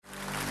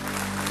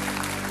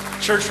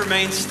Church,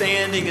 remain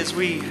standing as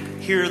we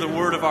hear the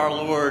word of our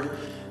Lord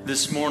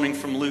this morning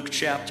from Luke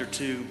chapter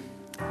 2.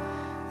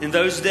 In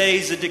those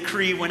days, a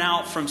decree went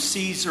out from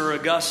Caesar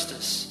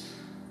Augustus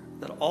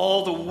that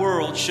all the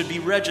world should be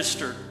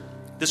registered.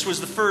 This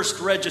was the first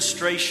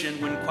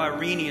registration when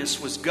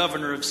Quirinius was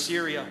governor of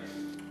Syria.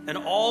 And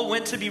all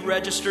went to be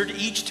registered,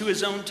 each to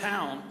his own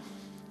town.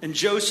 And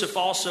Joseph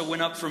also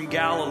went up from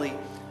Galilee,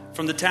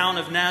 from the town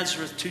of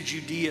Nazareth to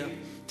Judea,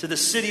 to the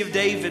city of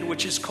David,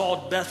 which is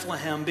called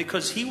Bethlehem,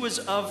 because he was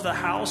of the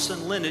house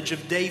and lineage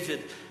of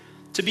David,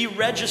 to be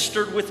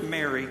registered with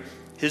Mary,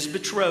 his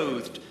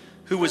betrothed,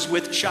 who was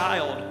with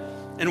child.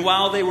 And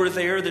while they were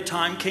there, the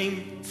time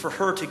came for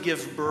her to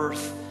give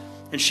birth.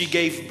 And she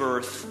gave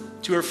birth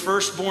to her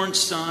firstborn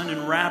son,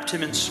 and wrapped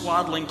him in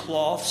swaddling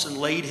cloths, and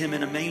laid him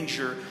in a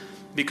manger,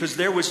 because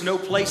there was no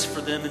place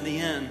for them in the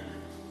inn.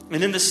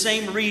 And in the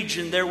same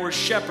region there were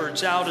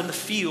shepherds out in the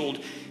field,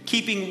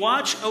 keeping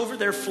watch over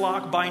their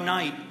flock by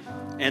night.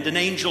 And an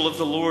angel of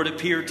the Lord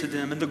appeared to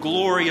them, and the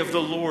glory of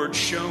the Lord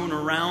shone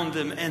around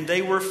them, and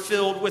they were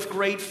filled with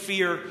great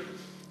fear.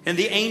 And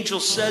the angel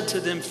said to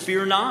them,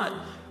 "Fear not,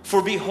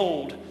 for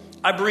behold,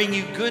 I bring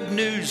you good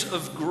news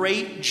of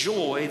great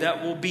joy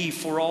that will be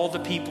for all the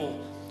people.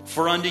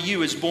 For unto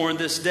you is born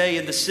this day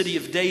in the city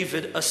of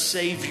David a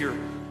Savior,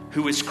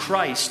 who is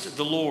Christ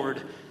the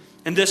Lord.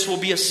 And this will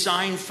be a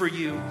sign for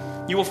you.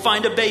 You will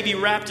find a baby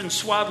wrapped in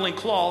swaddling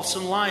cloths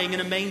and lying in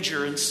a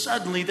manger." And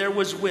suddenly there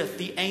was with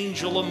the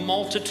angel a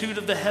multitude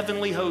of the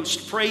heavenly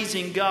host,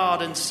 praising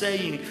God and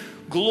saying,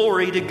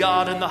 "Glory to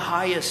God in the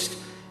highest,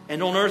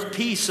 and on earth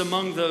peace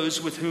among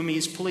those with whom he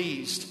is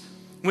pleased."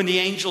 When the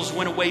angels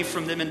went away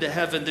from them into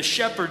heaven, the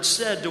shepherds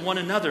said to one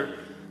another,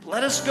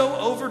 "Let us go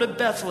over to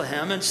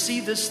Bethlehem and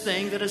see this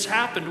thing that has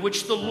happened,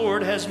 which the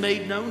Lord has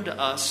made known to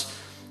us."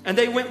 And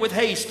they went with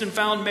haste and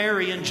found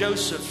Mary and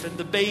Joseph and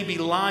the baby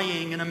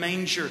lying in a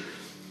manger.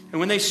 And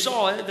when they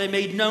saw it, they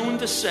made known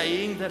the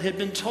saying that had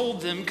been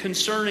told them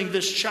concerning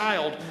this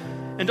child.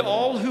 And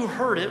all who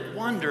heard it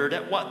wondered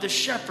at what the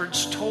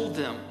shepherds told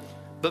them.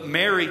 But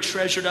Mary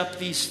treasured up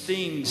these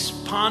things,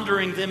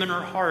 pondering them in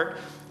her heart.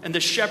 And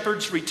the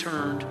shepherds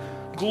returned,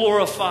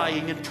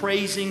 glorifying and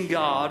praising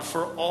God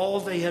for all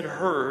they had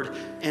heard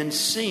and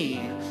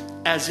seen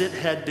as it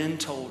had been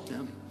told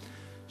them.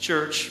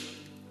 Church,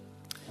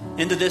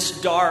 into this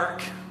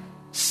dark,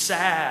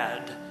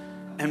 sad,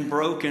 and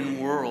broken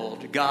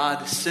world,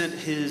 God sent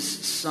his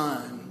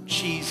Son,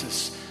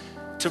 Jesus,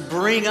 to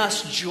bring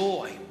us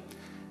joy.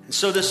 And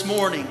so this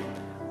morning,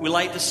 we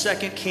light the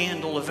second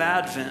candle of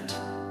Advent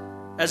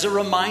as a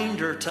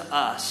reminder to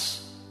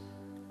us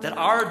that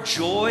our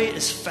joy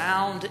is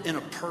found in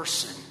a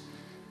person,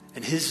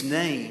 and his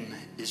name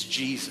is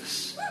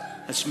Jesus.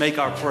 Let's make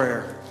our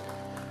prayer.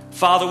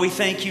 Father, we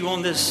thank you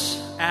on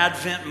this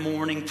Advent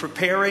morning,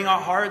 preparing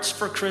our hearts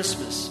for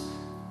Christmas.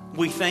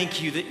 We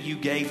thank you that you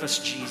gave us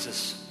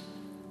Jesus,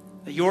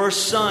 that your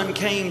Son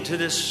came to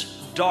this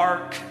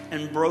dark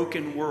and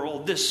broken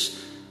world, this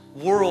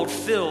world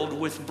filled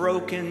with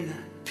broken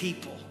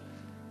people.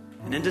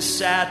 And into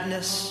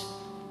sadness,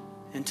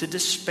 into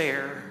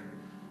despair,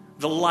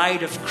 the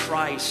light of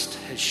Christ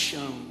has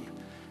shone.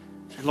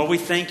 And Lord, we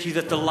thank you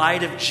that the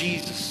light of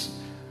Jesus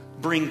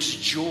brings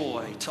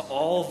joy to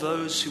all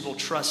those who will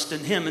trust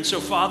in him. And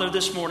so, Father,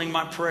 this morning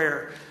my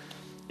prayer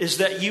is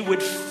that you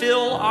would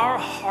fill our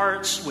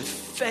hearts with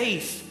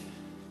faith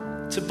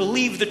to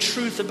believe the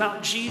truth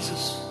about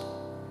Jesus.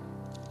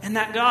 And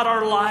that, God,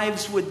 our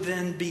lives would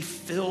then be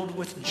filled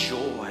with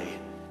joy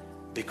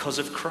because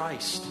of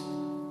Christ.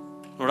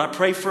 Lord, I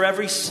pray for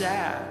every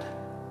sad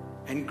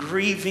and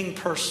grieving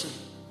person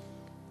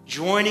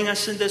joining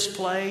us in this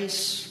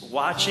place,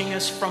 watching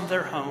us from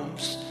their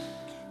homes,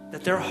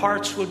 that their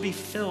hearts would be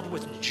filled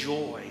with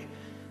joy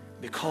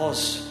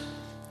because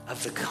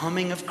of the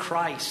coming of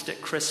Christ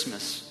at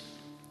Christmas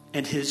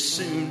and his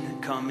soon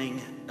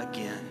coming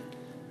again.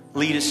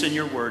 Lead us in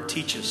your word.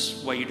 Teach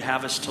us what you'd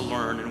have us to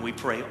learn. And we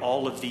pray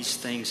all of these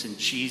things in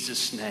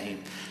Jesus'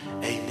 name.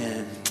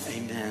 Amen.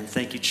 Amen.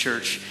 Thank you,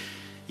 church.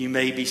 You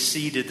may be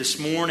seated this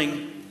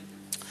morning.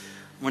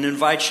 I want to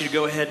invite you to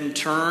go ahead and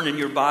turn in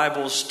your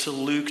Bibles to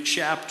Luke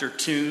chapter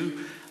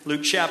 2.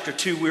 Luke chapter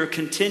 2, we're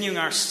continuing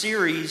our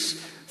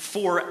series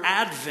for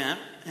Advent,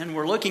 and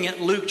we're looking at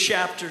Luke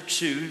chapter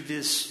 2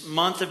 this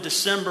month of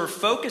December,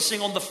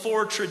 focusing on the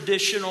 4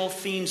 traditional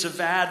themes of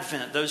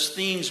Advent. Those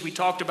themes we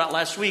talked about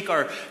last week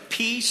are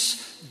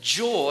peace,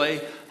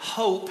 joy,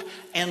 hope,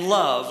 and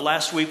love.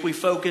 Last week we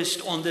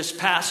focused on this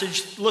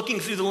passage looking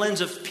through the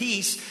lens of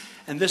peace.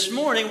 And this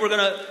morning, we're going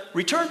to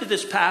return to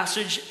this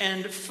passage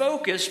and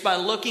focus by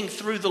looking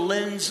through the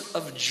lens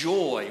of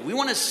joy. We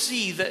want to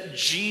see that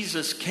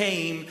Jesus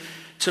came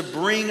to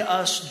bring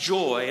us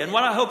joy. And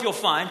what I hope you'll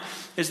find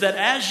is that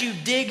as you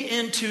dig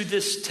into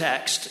this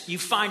text, you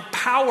find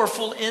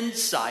powerful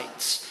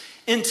insights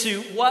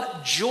into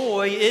what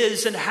joy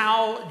is and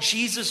how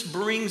Jesus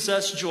brings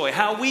us joy,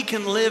 how we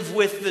can live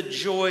with the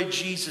joy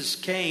Jesus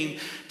came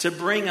to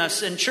bring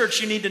us. And church,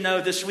 you need to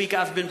know this week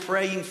I've been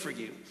praying for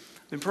you.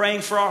 Been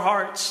praying for our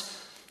hearts.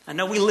 I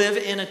know we live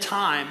in a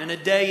time, in a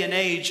day and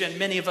age, and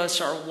many of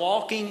us are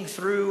walking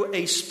through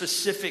a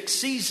specific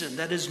season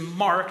that is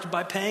marked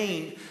by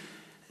pain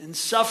and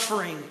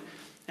suffering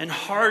and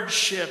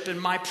hardship.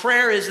 And my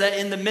prayer is that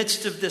in the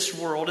midst of this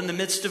world, in the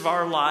midst of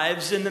our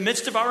lives, in the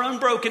midst of our own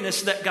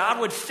brokenness, that God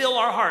would fill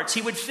our hearts.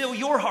 He would fill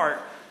your heart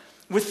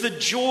with the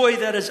joy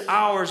that is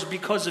ours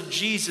because of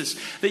Jesus.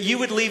 That you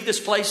would leave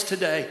this place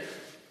today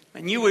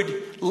and you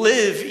would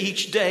live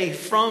each day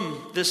from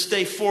this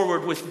day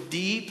forward with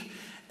deep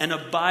and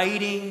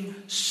abiding,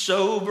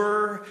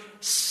 sober,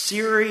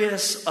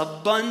 serious,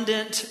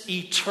 abundant,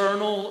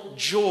 eternal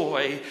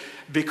joy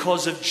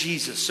because of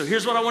Jesus. So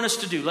here's what I want us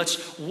to do.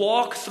 Let's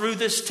walk through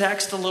this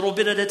text a little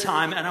bit at a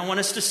time, and I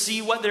want us to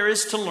see what there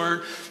is to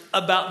learn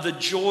about the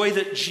joy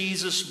that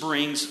Jesus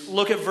brings.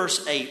 Look at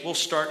verse 8. We'll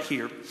start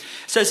here. It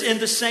says, in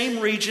the same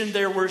region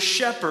there were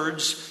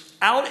shepherds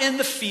out in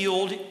the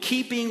field,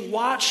 keeping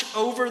watch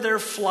over their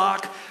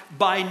flock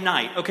by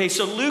night. Okay,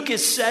 so Luke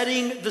is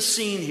setting the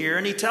scene here,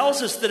 and he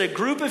tells us that a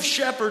group of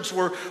shepherds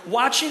were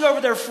watching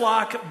over their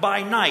flock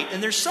by night.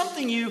 And there's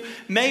something you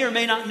may or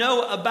may not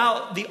know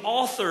about the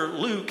author,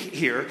 Luke,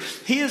 here.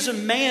 He is a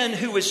man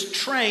who was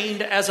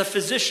trained as a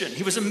physician.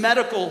 He was a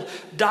medical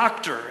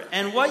doctor.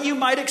 And what you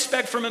might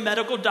expect from a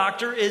medical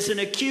doctor is an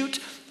acute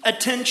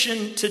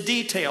attention to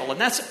detail.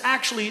 And that's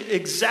actually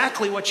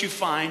exactly what you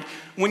find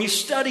when you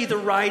study the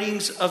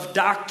writings of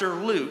Dr.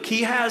 Luke.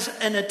 He has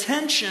an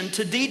attention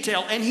to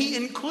detail, and he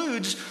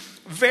includes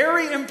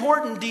very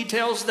important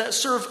details that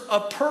serve a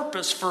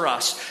purpose for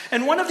us.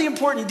 And one of the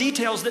important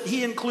details that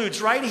he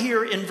includes right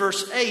here in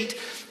verse 8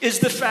 is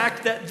the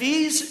fact that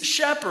these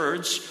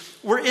shepherds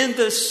were in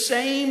the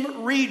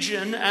same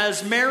region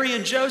as Mary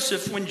and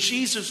Joseph when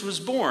Jesus was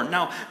born.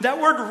 Now,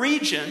 that word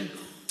region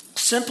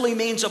simply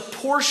means a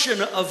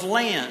portion of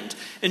land.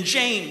 In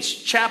James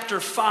chapter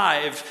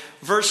 5,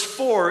 verse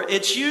 4,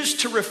 it's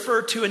used to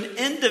refer to an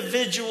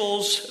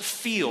individual's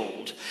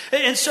field.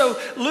 And so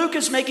Luke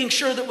is making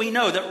sure that we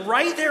know that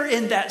right there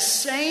in that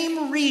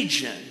same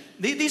region,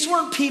 these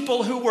weren't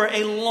people who were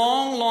a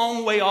long,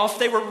 long way off.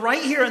 They were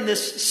right here in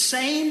this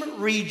same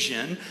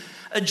region,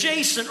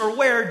 adjacent or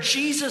where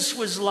Jesus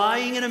was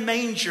lying in a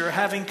manger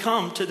having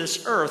come to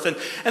this earth.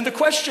 And the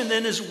question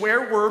then is,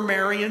 where were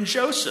Mary and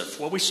Joseph?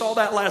 Well, we saw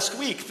that last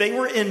week. They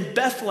were in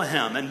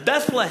Bethlehem, and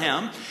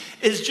Bethlehem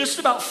is just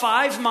about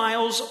 5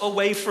 miles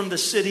away from the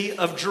city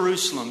of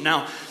Jerusalem.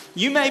 Now,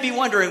 you may be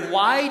wondering,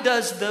 why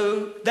does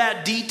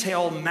that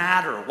detail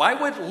matter? Why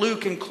would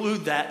Luke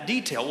include that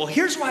detail? Well,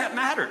 here's why it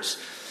matters.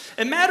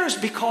 It matters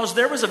because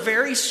there was a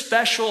very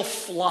special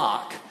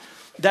flock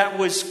that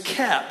was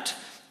kept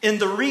in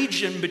the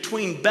region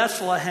between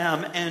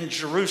Bethlehem and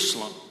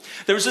Jerusalem.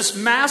 There was this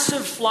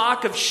massive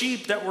flock of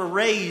sheep that were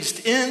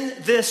raised in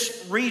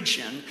this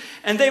region,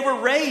 and they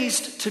were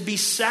raised to be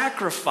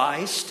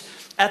sacrificed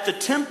at the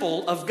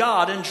temple of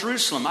God in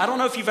Jerusalem. I don't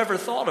know if you've ever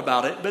thought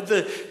about it, but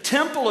the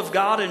temple of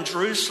God in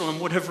Jerusalem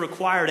would have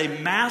required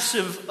a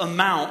massive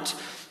amount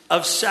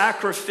of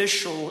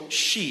sacrificial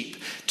sheep.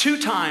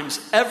 2 times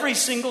every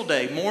single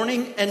day,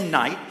 morning and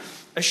night,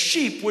 a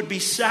sheep would be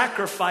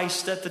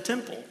sacrificed at the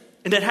temple.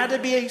 And it had to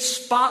be a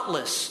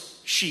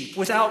spotless sheep,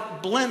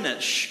 without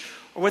blemish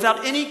or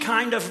without any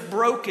kind of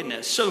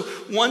brokenness. So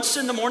once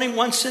in the morning,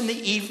 once in the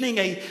evening,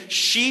 a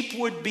sheep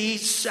would be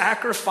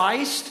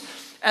sacrificed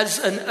as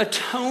an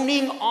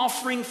atoning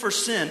offering for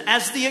sin,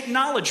 as the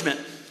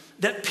acknowledgement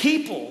that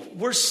people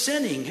were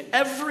sinning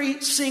every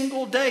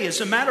single day.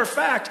 As a matter of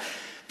fact,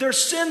 their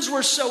sins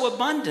were so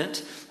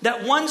abundant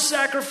that 1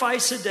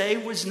 sacrifice a day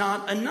was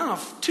not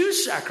enough. 2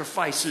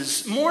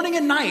 sacrifices, morning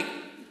and night,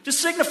 just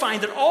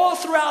signifying that all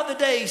throughout the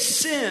day,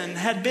 sin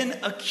had been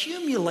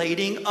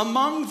accumulating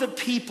among the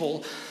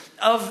people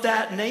of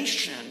that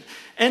nation.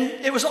 And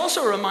it was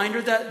also a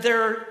reminder that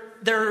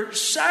their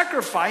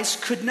sacrifice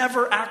could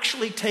never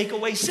actually take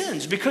away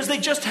sins, because they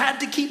just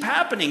had to keep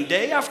happening.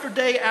 Day after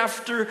day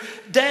after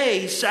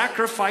day,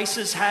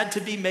 sacrifices had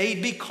to be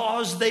made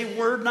because they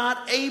were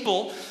not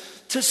able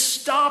to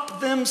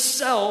stop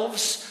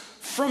themselves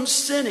from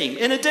sinning.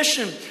 In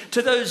addition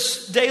to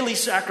those daily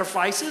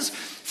sacrifices,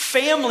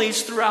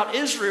 families throughout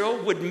Israel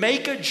would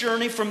make a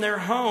journey from their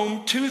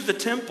home to the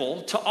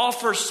temple to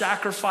offer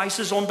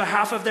sacrifices on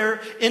behalf of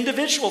their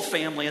individual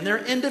family and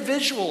their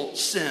individual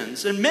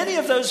sins. And many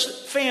of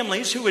those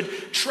families who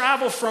would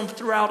travel from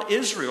throughout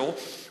Israel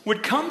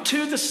would come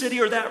to the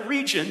city or that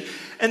region,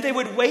 and they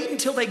would wait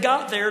until they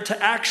got there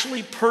to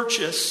actually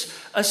purchase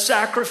a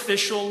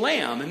sacrificial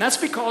lamb. And that's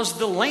because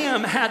the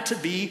lamb had to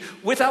be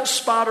without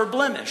spot or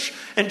blemish.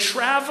 And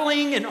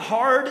traveling in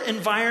hard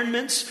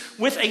environments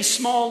with a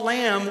small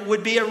lamb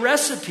would be a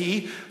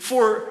recipe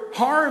for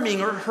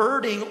harming or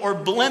hurting or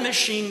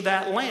blemishing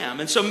that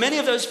lamb. And so many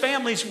of those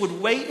families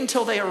would wait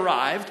until they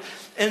arrived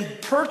and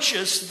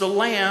purchase the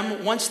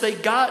lamb once they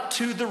got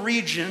to the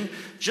region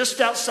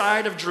just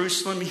outside of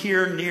Jerusalem,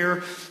 here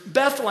near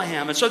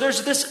Bethlehem. And so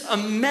there's this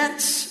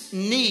immense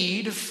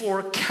need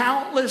for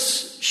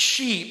countless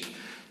sheep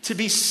to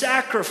be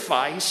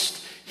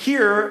sacrificed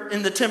here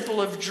in the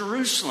Temple of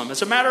Jerusalem.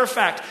 As a matter of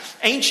fact,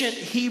 ancient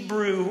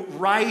Hebrew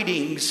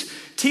writings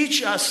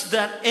teach us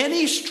that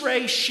any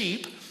stray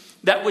sheep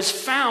that was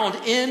found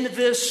in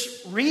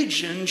this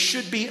region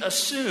should be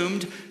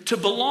assumed to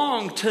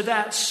belong to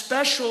that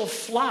special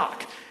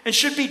flock and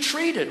should be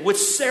treated with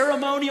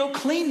ceremonial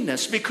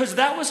cleanness, because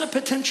that was a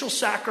potential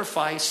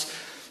sacrifice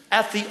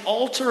at the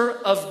altar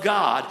of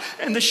God.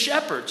 And the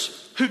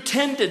shepherds who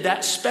tended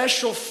that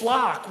special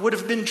flock would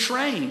have been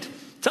trained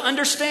to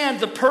understand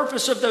the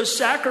purpose of those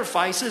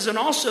sacrifices, and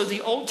also the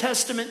Old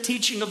Testament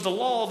teaching of the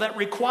law that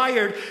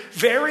required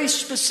very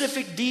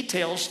specific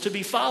details to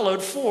be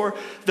followed for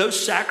those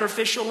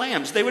sacrificial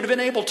lambs. They would have been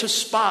able to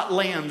spot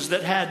lambs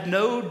that had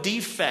no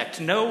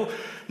defect, no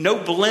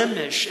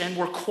blemish, and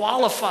were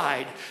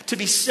qualified to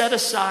be set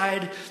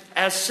aside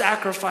as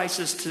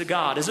sacrifices to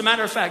God. As a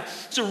matter of fact,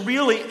 it's a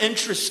really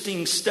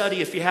interesting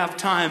study if you have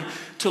time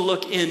to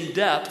look in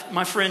depth.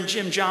 My friend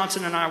Jim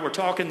Johnson and I were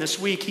talking this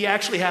week. He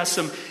actually has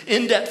some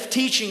in-depth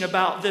teaching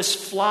about this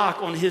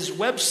flock on his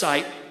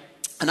website.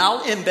 And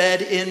I'll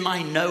embed in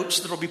my notes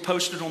that will be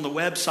posted on the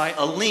website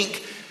a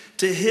link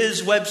to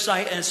his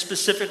website, and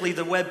specifically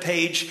the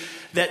webpage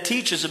that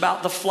teaches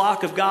about the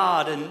flock of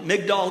God and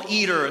Migdal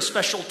Eder, a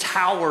special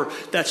tower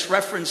that's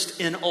referenced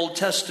in Old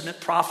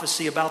Testament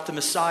prophecy about the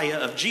Messiah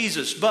of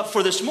Jesus. But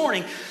for this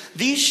morning,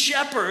 these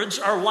shepherds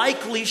are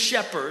likely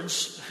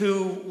shepherds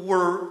who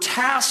were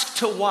tasked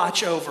to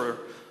watch over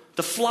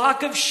the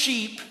flock of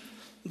sheep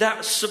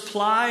that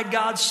supplied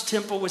God's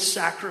temple with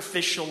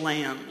sacrificial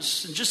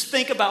lambs. And just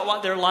think about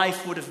what their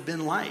life would have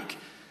been like.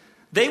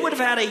 They would have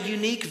had a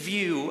unique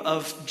view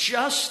of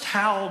just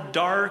how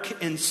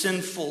dark and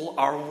sinful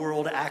our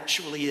world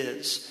actually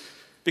is.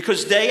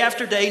 Because day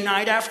after day,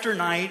 night after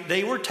night,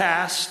 they were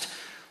tasked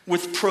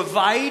with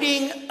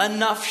providing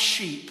enough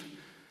sheep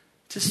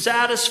to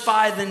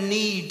satisfy the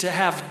need to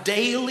have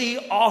daily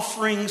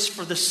offerings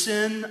for the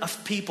sin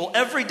of people.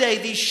 Every day,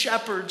 these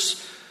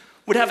shepherds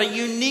would have a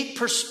unique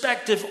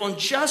perspective on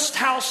just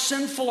how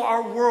sinful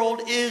our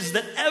world is,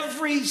 that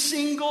every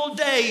single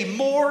day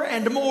more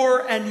and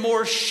more and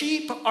more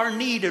sheep are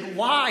needed.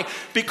 Why?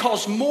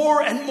 Because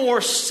more and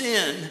more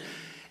sin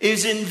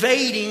is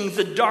invading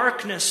the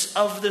darkness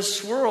of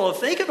this world.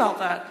 Think about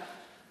that.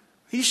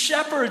 These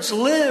shepherds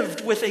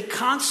lived with a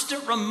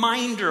constant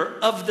reminder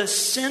of the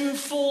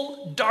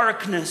sinful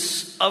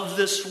darkness of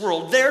this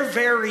world. Their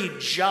very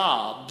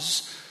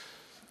jobs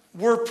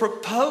were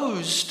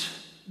proposed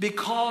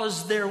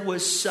because there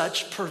was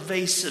such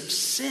pervasive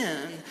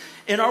sin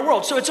in our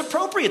world. So it's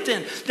appropriate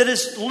then that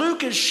as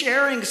Luke is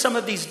sharing some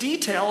of these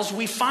details,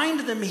 we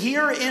find them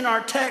here in our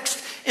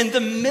text in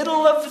the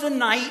middle of the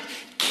night,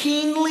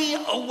 keenly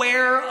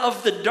aware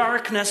of the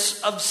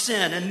darkness of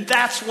sin. And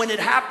that's when it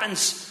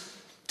happens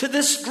to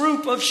this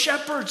group of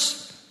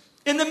shepherds.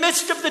 In the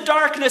midst of the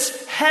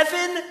darkness,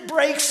 heaven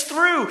breaks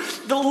through.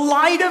 The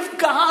light of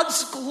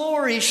God's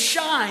glory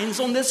shines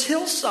on this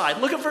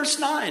hillside. Look at verse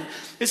 9.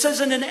 It says,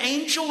 "And an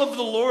angel of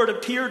the Lord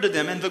appeared to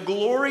them, and the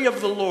glory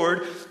of the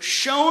Lord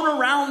shone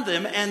around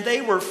them, and they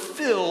were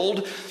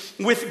filled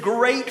with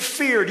great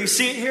fear." Do you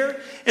see it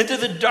here? Into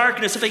the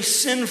darkness of a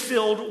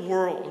sin-filled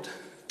world.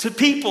 To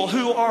people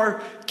who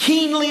are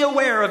keenly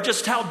aware of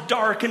just how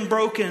dark and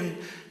broken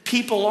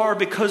people are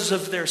because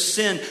of their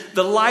sin,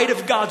 the light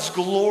of God's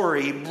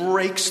glory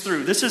breaks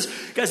through. This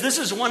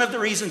is one of the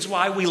reasons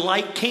why we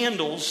light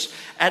candles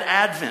at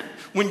Advent.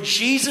 When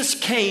Jesus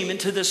came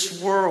into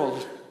this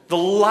world, the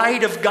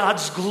light of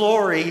God's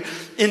glory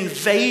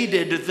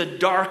invaded the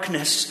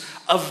darkness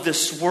of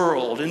this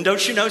world. And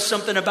don't you know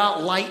something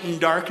about light and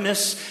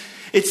darkness?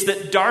 It's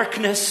that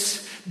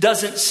darkness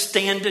doesn't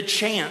stand a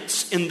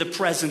chance in the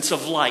presence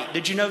of light.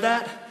 Did you know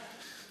that?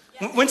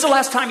 When's the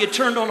last time you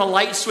turned on a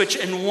light switch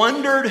and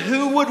wondered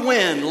who would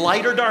win,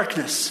 light or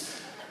darkness?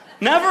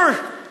 Never.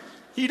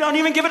 You don't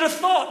even give it a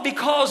thought,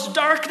 because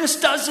darkness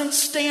doesn't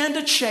stand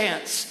a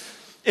chance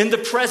in the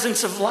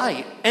presence of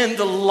light. And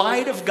the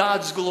light of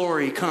God's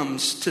glory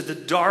comes to the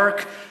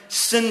dark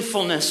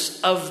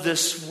sinfulness of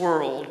this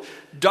world.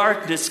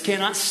 Darkness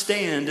cannot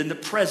stand in the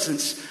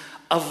presence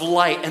of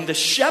light. And the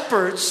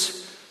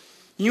shepherds,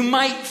 you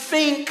might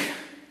think,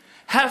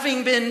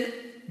 having been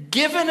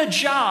given a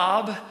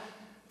job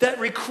that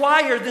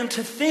required them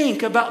to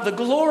think about the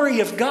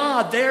glory of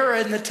God there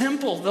in the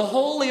temple, the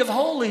Holy of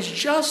Holies,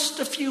 just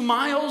a few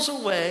miles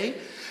away,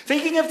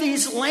 thinking of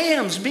these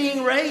lambs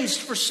being raised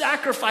for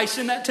sacrifice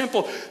in that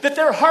temple, that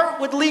their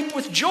heart would leap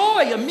with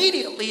joy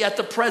immediately at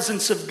the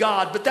presence of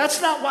God. But that's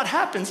not what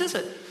happens, is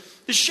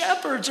it? The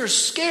shepherds are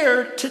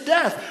scared to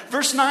death.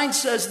 Verse 9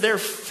 says they're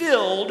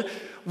filled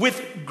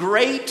with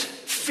great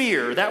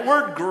fear. That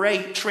word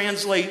great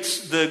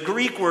translates the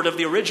Greek word of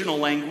the original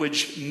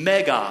language,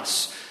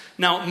 megas.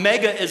 Now,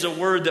 mega is a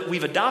word that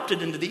we've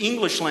adopted into the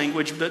English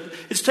language, but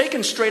it's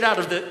taken straight out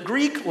of the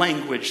Greek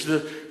language.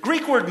 The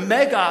Greek word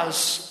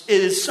megas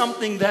is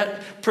something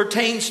that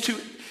pertains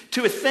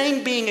to a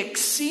thing being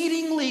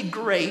exceedingly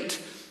great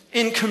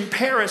in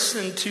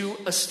comparison to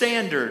a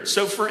standard.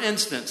 So, for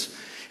instance,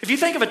 if you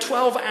think of a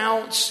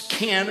 12-ounce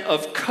can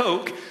of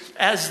Coke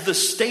as the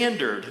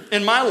standard.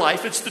 In my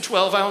life, it's the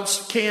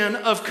 12-ounce can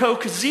of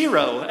Coke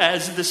Zero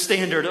as the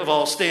standard of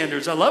all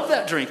standards. I love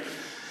that drink.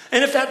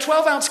 And if that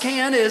 12-ounce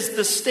can is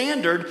the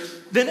standard,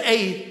 then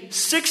a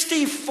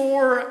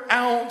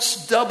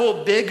 64-ounce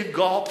double big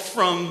gulp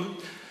from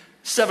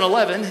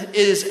 7-Eleven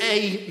is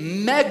a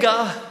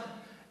mega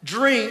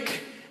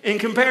drink in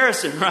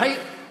comparison, right?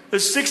 The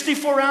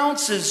 64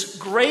 ounces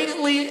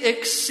greatly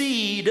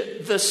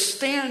exceed the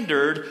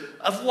standard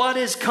of what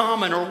is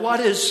common or what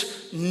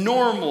is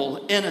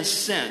normal in a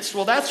sense.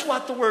 Well, that's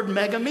what the word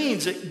mega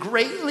means. It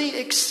greatly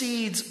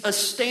exceeds a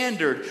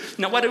standard.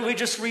 Now, what did we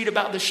just read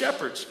about the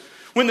shepherds?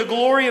 When the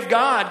glory of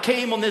God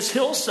came on this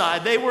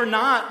hillside, they were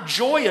not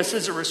joyous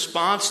as a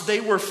response.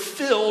 They were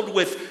filled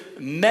with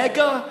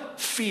mega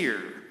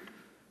fear.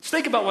 Let's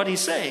think about what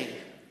he's saying.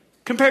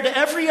 Compared to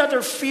every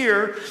other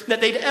fear that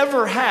they'd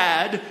ever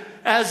had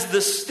as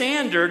the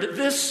standard,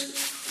 this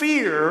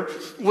fear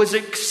was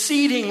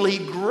exceedingly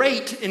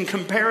great in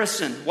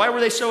comparison. Why were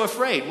they so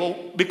afraid? Well,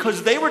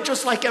 because they were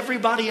just like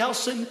everybody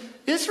else in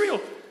Israel.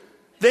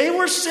 They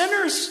were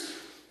sinners.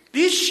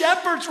 These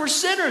shepherds were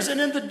sinners, and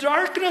in the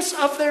darkness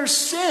of their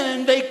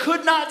sin, they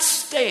could not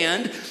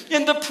stand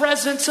in the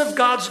presence of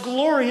God's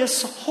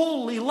glorious,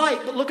 holy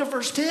light. But look at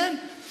verse 10.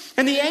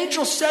 And the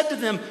angel said to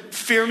them,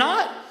 "Fear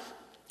not,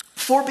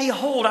 for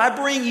behold, I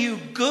bring you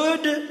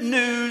good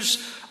news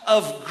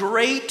of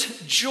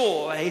great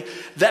joy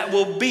that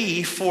will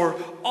be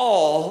for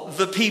all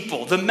the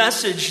people." The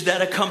message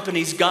that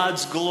accompanies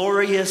God's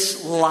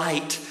glorious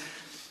light.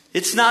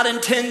 It's not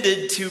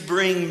intended to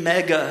bring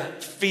mega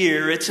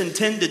fear. It's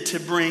intended to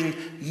bring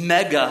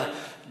mega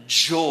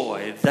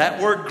joy.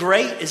 That word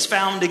great is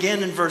found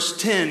again in verse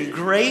 10.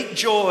 Great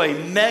joy,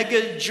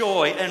 mega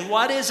joy. And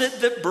what is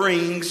it that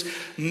brings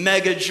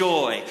mega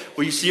joy?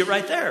 Well, you see it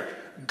right there.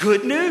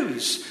 Good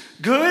news.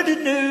 Good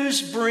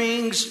news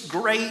brings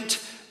great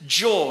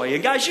joy.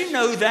 And guys, you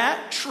know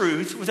that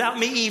truth without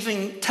me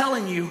even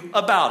telling you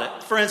about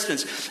it. For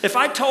instance, if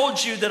I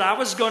told you that I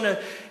was going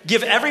to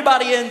give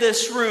everybody in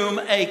this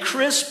room a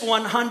crisp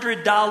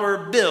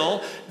 $100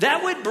 bill,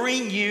 that would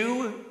bring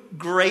you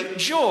great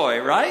joy,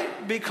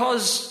 right?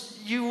 Because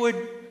you would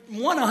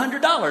want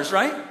 $100,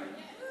 right?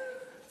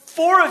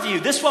 4 of you,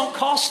 this won't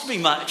cost me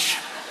much,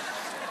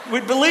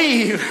 would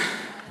believe.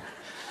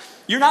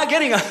 You're not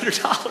getting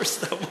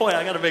 $100 though. Boy,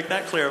 I got to make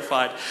that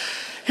clarified.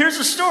 Here's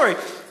the story.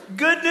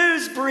 Good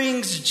news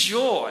brings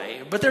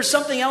joy, but there's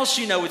something else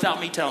you know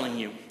without me telling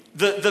you.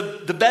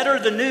 The better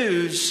the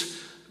news,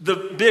 the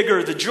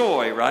bigger the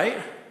joy, right?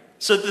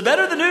 So the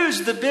better the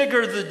news, the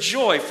bigger the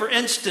joy. For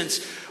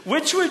instance,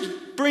 which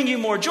would bring you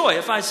more joy?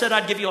 If I said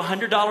I'd give you a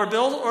 $100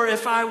 bill, or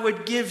if I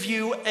would give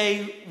you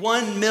a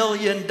 $1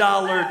 million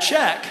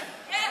check?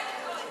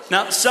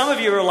 Now, some of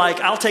you are like,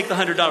 I'll take the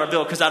 $100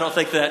 bill because I don't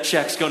think that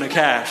check's going to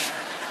cash.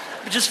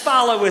 But just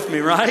follow with me,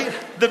 right?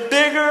 The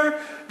better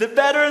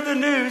the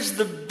news,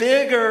 the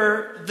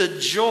bigger the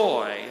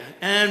joy.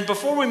 And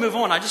before we move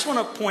on, I just want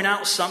to point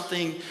out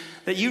something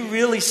that you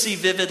really see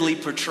vividly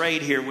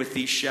portrayed here with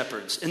these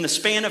shepherds. In the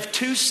span of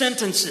 2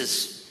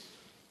 sentences,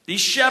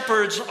 these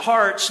shepherds'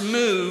 hearts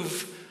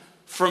move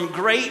from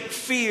great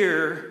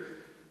fear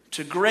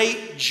to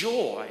great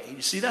joy.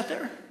 You see that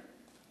there?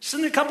 Just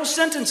in a couple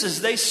sentences,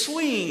 they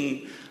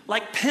swing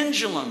like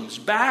pendulums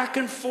back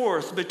and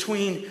forth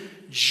between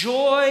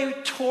joy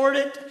toward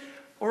it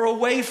or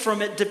away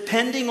from it,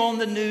 depending on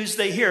the news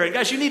they hear. And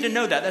guys, you need to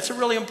know that. That's a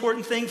really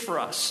important thing for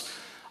us.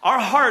 Our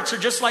hearts are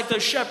just like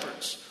those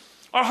shepherds.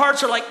 Our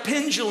hearts are like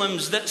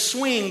pendulums that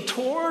swing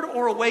toward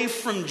or away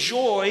from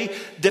joy,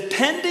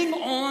 depending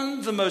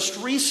on the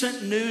most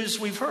recent news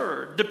we've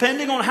heard.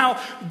 Depending on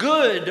how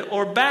good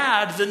or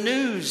bad the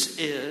news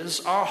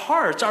is, our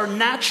hearts, our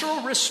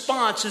natural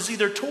response is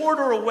either toward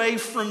or away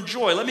from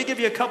joy. Let me give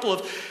you a couple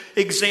of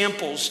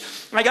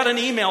examples. I got an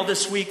email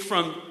this week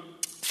from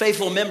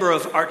faithful member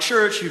of our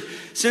church who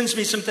sends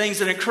me some things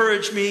that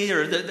encourage me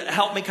or that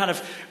help me kind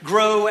of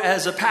grow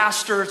as a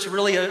pastor. It's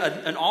really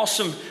an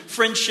awesome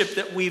friendship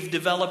that we've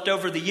developed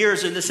over the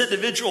years. And this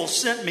individual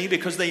sent me,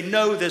 because they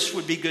know this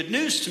would be good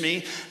news to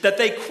me, that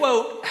they,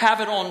 quote, have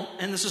it on,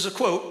 and this is a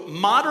quote,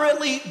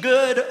 moderately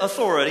good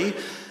authority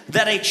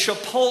that a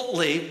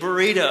Chipotle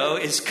burrito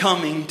is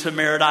coming to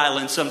Merritt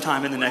Island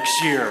sometime in the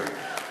next year.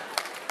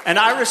 And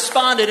I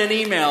responded in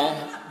email,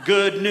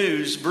 good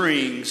news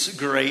brings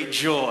great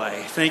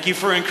joy. Thank you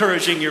for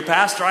encouraging your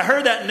pastor. I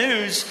heard that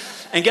news,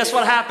 and guess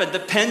what happened? The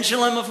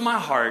pendulum of my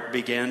heart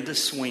began to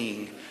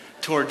swing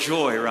toward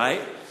joy,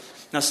 right?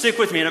 Now stick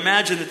with me and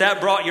imagine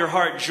that brought your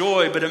heart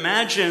joy, but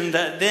imagine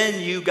that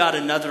then you got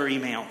another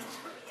email.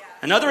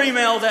 Another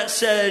email that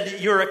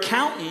said your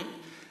accountant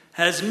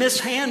has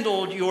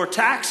mishandled your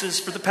taxes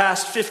for the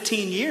past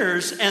 15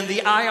 years, and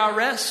the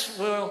IRS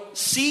will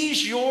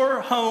seize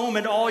your home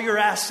and all your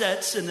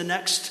assets in the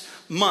next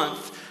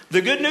month.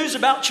 The good news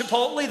about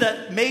Chipotle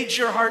that made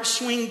your heart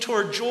swing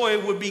toward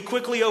joy would be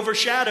quickly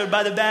overshadowed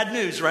by the bad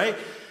news, right?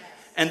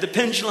 And the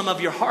pendulum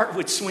of your heart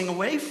would swing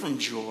away from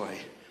joy,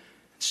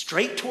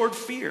 straight toward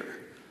fear.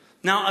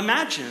 Now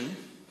imagine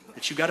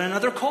that you got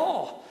another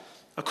call.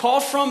 A call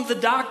from the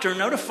doctor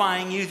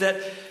notifying you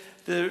that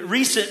the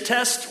recent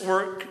test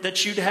work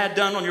that you'd had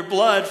done on your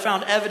blood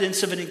found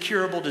evidence of an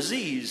incurable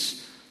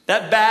disease.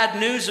 That bad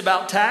news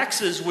about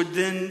taxes would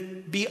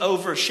then be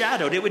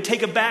overshadowed. It would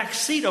take a back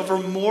seat over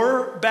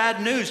more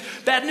bad news.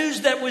 Bad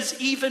news that was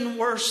even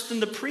worse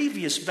than the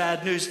previous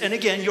bad news. And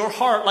again, your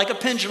heart, like a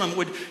pendulum,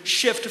 would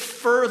shift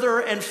further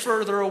and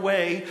further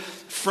away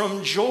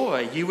from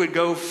joy. You would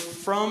go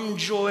from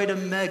joy to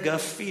mega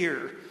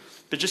fear.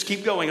 But just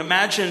keep going.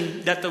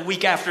 Imagine that the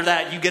week after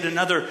that, you get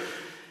another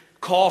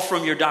call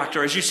from your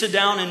doctor. As you sit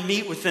down and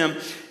meet with them,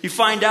 you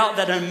find out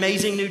that an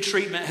amazing new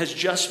treatment has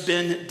just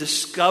been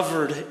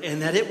discovered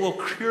and that it will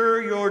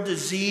cure your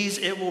disease,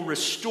 it will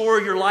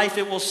restore your life,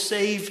 it will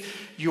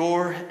save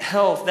your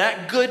health.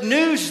 That good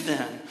news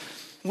then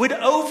would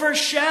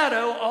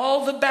overshadow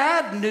all the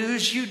bad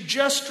news you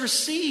just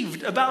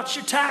received about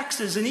your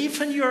taxes and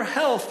even your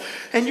health,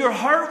 and your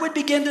heart would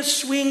begin to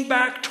swing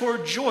back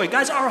toward joy.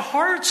 Guys, our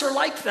hearts are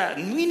like that,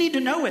 and we need to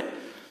know it.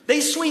 They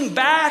swing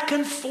back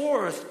and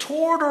forth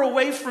toward or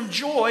away from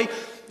joy,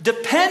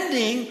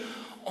 depending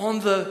on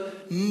the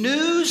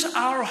news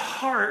our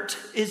heart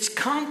is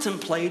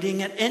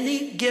contemplating at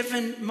any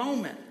given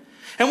moment.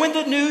 And when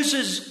the news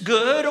is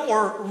good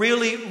or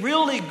really,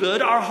 really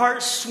good, our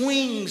heart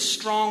swings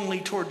strongly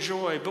toward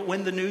joy. But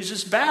when the news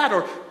is bad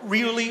or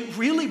really,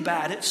 really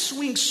bad, it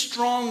swings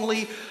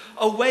strongly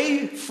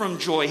away from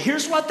joy.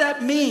 Here's what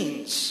that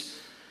means.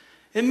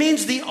 It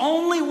means the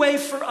only way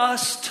for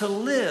us to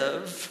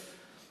live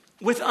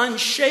with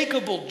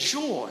unshakable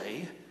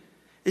joy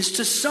is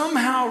to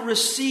somehow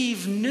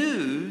receive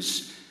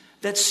news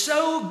that's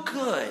so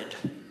good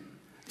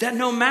that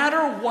no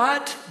matter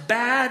what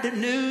bad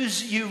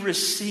news you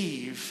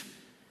receive,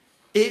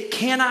 it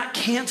cannot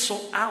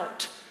cancel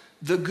out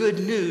the good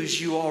news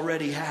you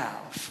already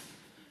have.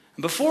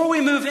 Before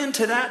we move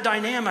into that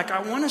dynamic,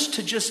 I want us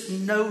to just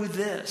know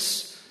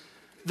this.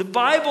 The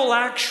Bible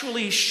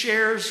actually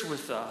shares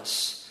with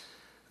us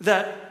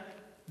that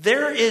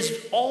there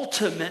is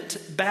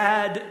ultimate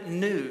bad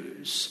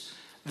news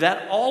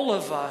that all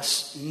of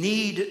us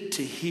need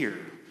to hear.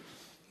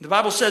 The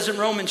Bible says in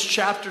Romans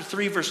chapter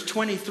 3, verse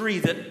 23,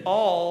 that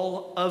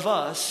all of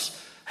us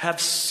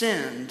have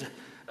sinned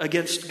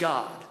against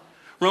God.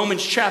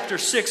 Romans chapter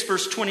 6,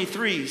 verse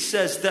 23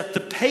 says that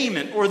the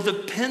payment or the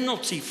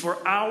penalty for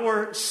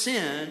our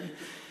sin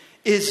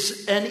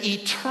is an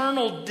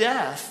eternal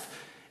death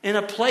in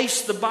a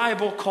place the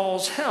Bible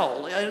calls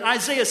hell. In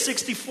Isaiah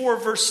 64,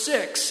 verse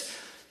 6,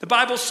 the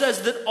Bible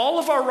says that all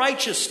of our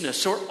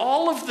righteousness or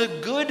all of the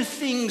good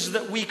things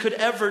that we could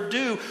ever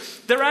do,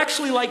 they're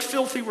actually like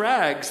filthy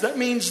rags. That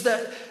means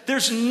that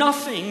there's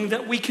nothing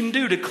that we can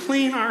do to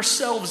clean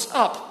ourselves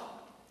up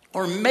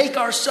or make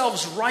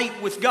ourselves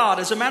right with God.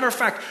 As a matter of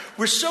fact,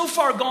 we're so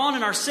far gone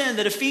in our sin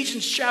that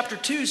Ephesians chapter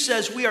 2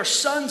 says we are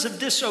sons of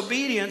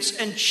disobedience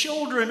and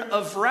children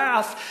of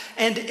wrath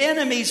and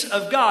enemies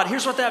of God.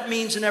 Here's what that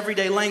means in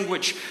everyday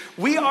language.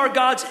 We are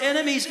God's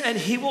enemies and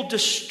He will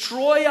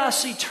destroy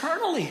us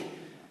eternally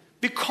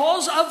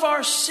because of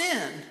our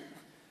sin,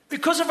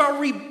 because of our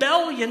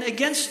rebellion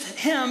against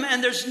Him,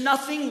 and there's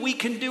nothing we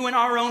can do in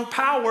our own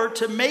power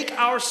to make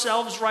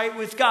ourselves right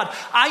with God.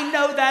 I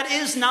know that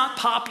is not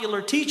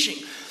popular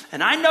teaching,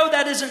 and I know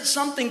that isn't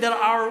something that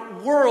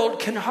our world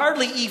can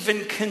hardly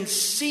even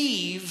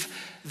conceive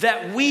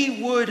that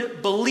we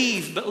would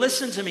believe. But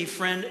listen to me,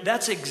 friend,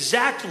 that's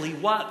exactly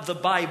what the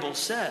Bible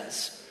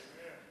says.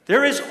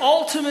 There is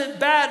ultimate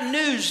bad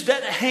news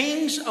that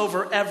hangs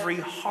over every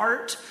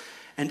heart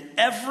and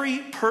every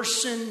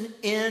person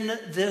in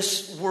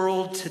this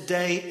world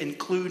today,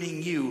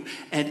 including you.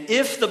 And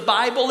if the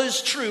Bible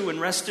is true, and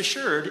rest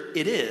assured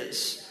it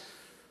is,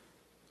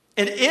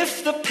 and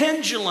if the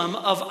pendulum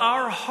of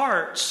our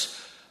hearts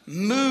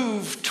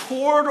move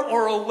toward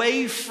or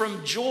away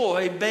from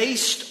joy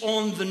based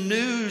on the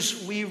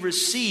news we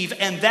receive,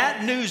 and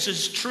that news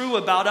is true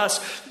about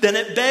us, then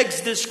it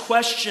begs this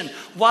question: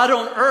 what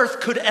on earth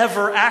could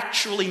ever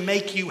actually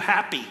make you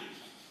happy?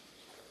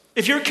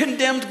 If you're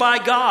condemned by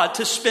God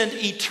to spend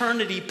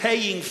eternity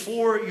paying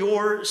for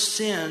your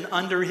sin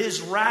under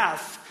His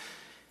wrath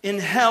in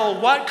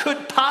hell, what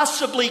could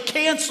possibly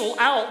cancel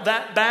out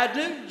that bad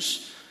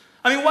news?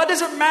 I mean, what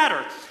does it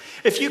matter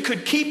if you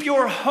could keep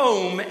your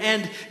home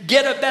and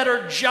get a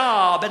better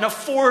job and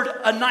afford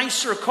a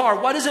nicer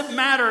car? What does it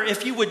matter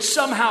if you would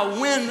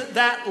somehow win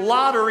that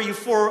lottery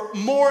for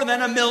more than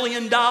 $1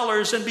 million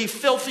and be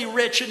filthy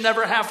rich and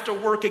never have to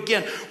work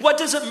again? What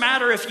does it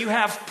matter if you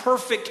have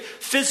perfect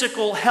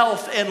physical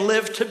health and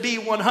live to be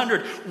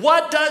 100?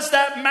 What does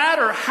that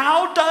matter?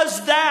 How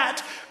does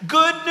that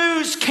good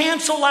news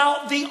cancel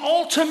out the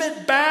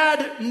ultimate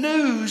bad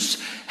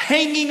news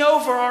hanging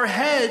over our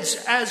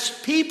heads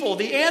as people?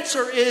 The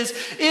answer is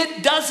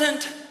it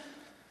doesn't,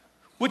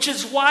 which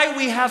is why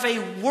we have a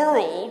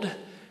world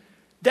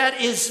that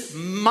is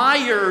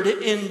mired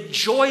in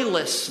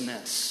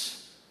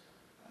joylessness,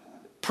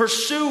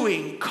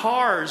 pursuing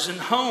cars and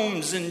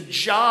homes and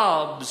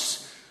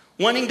jobs,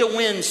 wanting to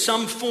win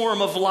some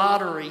form of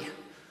lottery,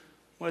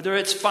 whether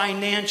it's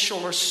financial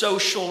or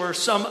social or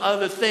some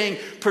other thing,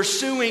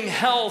 pursuing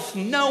health,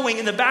 knowing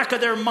in the back of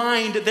their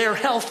mind their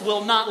health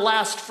will not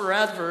last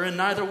forever and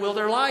neither will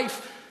their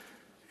life.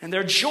 And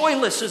they're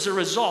joyless as a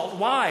result.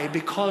 Why?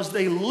 Because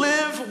they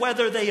live,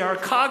 whether they are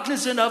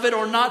cognizant of it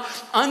or not,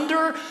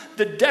 under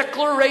the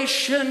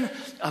declaration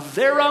of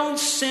their own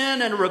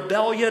sin and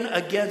rebellion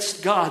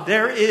against God.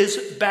 There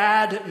is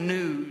bad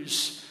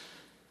news.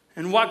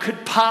 And what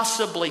could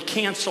possibly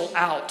cancel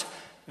out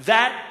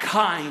that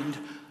kind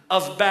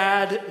of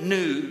bad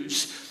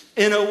news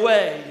in a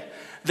way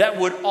that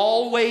would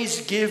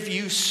always give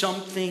you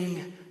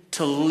something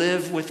to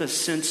live with a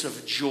sense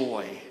of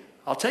joy?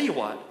 I'll tell you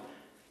what.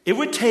 It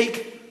would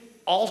take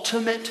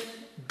ultimate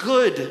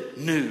good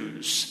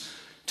news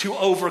to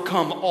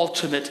overcome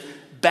ultimate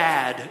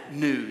bad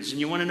news. And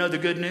you want to know the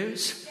good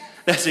news?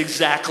 That's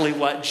exactly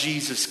what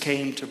Jesus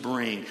came to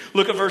bring.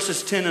 Look at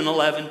verses 10 and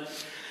 11.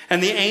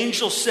 And the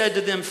angel said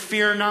to them,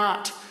 "Fear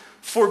not,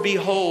 for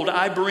behold,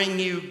 I bring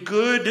you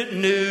good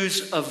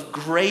news of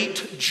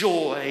great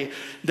joy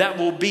that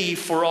will be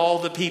for all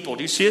the people."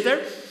 Do you see it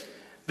there?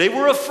 They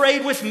were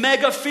afraid with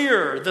mega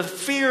fear, the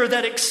fear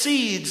that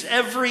exceeds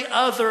every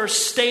other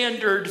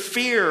standard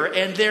fear.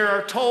 And they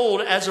are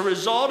told, as a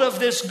result of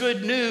this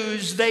good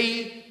news,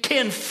 they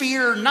can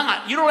fear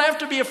not. You don't have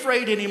to be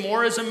afraid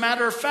anymore. As a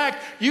matter of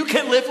fact, you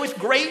can live with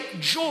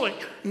great joy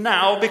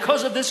now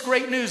because of this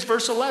great news.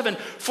 Verse 11,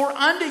 "For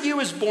unto you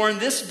is born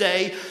this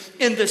day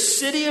in the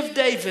city of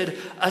David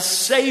a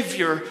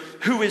Savior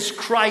who is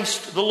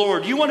Christ the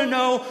Lord." You want to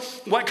know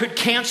what could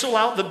cancel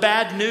out the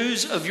bad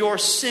news of your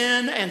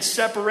sin and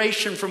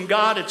separation from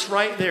God? It's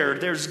right there.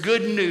 There's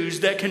good news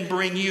that can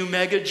bring you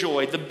mega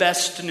joy. The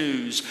best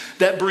news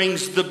that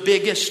brings the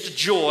biggest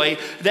joy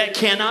that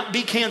cannot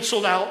be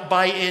canceled out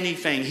by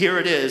anything. Here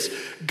it is.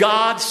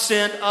 God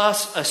sent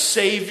us a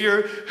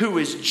Savior who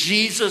is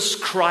Jesus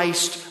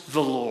Christ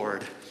the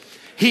Lord.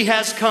 He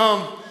has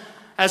come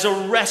as a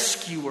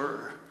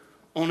rescuer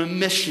on a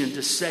mission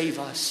to save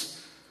us.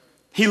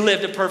 He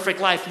lived a perfect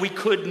life. We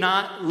could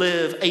not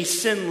live a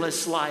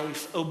sinless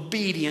life,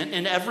 obedient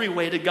in every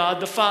way to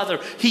God the Father.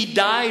 He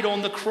died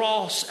on the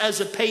cross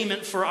as a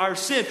payment for our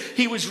sin.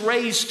 He was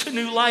raised to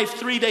new life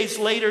 3 days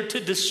later to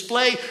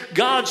display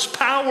God's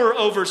power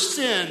over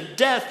sin,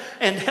 death,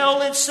 and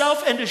hell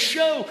itself, and to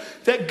show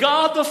that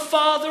God the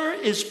Father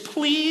is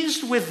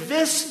pleased with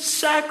this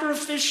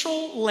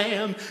sacrificial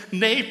lamb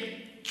named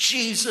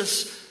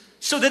Jesus.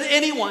 So that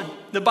anyone,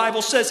 the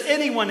Bible says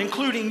anyone,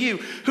 including you,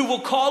 who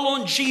will call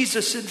on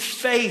Jesus in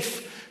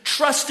faith,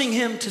 trusting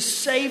him to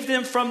save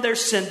them from their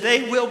sin,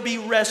 they will be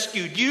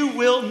rescued. You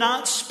will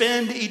not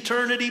spend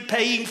eternity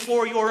paying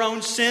for your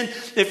own sin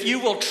if you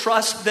will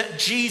trust that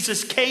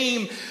Jesus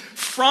came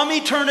from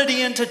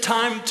eternity into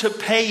time to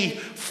pay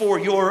for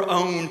your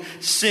own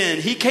sin.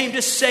 He came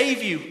to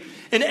save you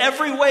in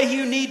every way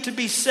you need to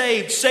be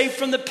saved. Saved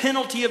from the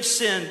penalty of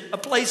sin, a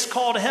place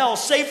called hell.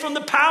 Saved from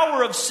the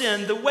power of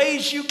sin, the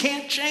ways you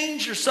can't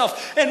change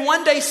yourself. And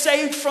one day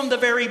saved from the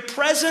very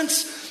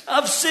presence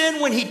of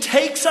sin when he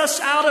takes us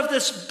out of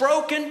this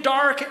broken,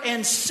 dark,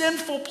 and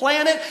sinful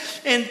planet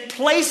and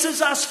places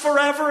us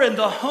forever in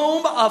the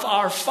home of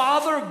our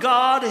Father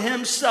God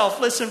himself.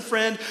 Listen,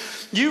 friend,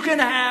 you can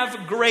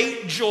have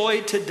great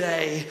joy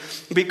today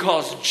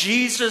because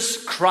Jesus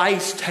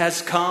Christ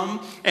has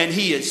come and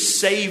he is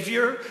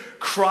Savior,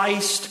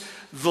 Christ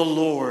the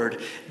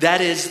Lord.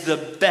 That is the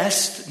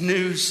best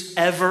news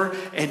ever,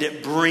 and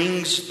it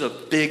brings the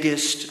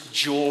biggest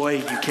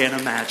joy you can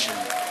imagine.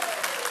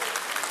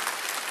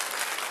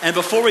 And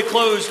before we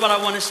close, what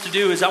I want us to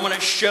do is I want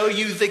to show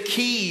you the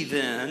key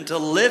then to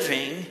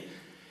living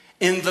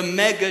in the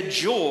mega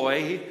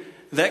joy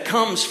that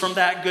comes from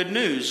that good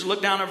news.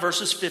 Look down at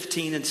verses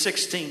 15 and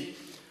 16.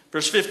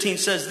 Verse 15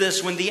 says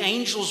this: "When the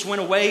angels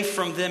went away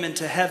from them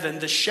into heaven,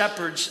 the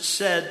shepherds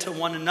said to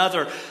one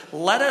another,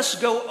 'Let us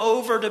go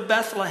over to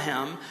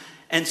Bethlehem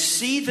and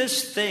see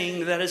this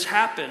thing that has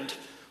happened,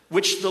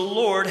 which the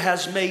Lord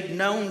has made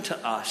known to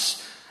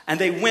us.' And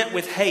they went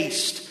with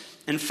haste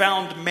and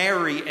found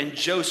Mary and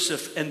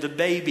Joseph and the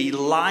baby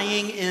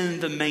lying in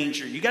the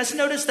manger." You guys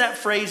notice that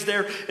phrase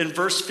there in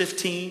verse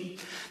 15?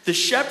 The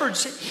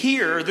shepherds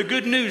hear the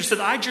good news that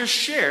I just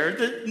shared,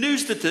 the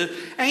news that the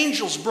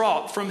angels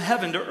brought from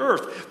heaven to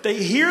earth.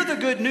 They hear the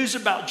good news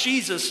about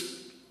Jesus.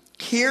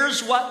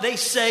 Here's what they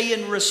say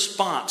in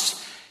response: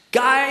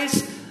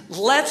 "Guys,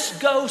 let's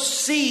go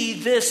see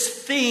this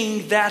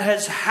thing that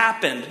has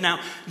happened." Now,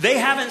 they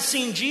haven't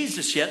seen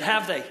Jesus yet,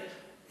 have they?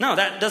 No,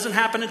 that doesn't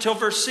happen until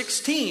verse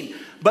 16.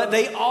 But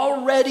they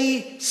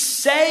already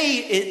say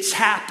it's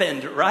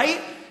happened, right?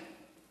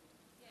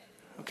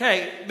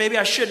 Okay, maybe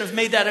I shouldn't have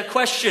made that a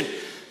question.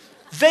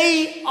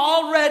 They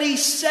already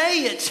say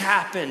it's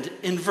happened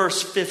in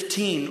verse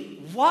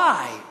 15.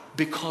 Why?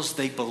 Because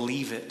they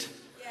believe it.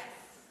 Yes.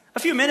 A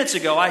few minutes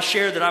ago, I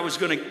shared that I was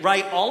going to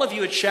write all of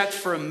you a check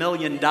for $1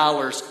 million,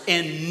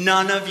 and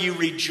none of you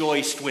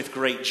rejoiced with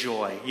great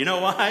joy. You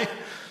know why?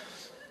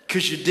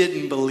 Because you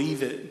didn't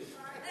believe it.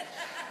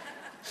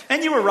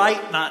 And you were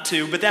right not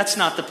to, but that's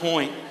not the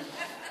point.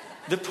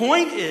 The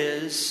point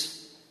is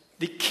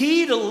The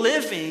key to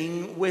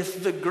living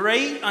with the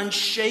great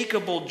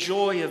unshakable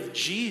joy of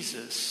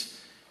Jesus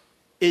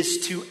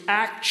is to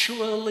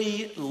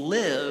actually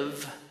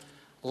live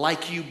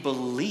like you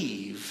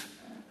believe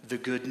the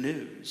good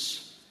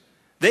news.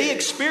 They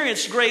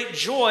experienced great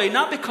joy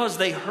not because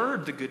they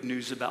heard the good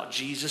news about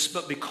Jesus,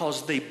 but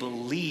because they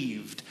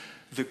believed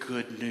the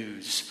good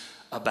news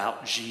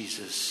about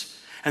Jesus.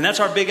 And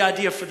that's our big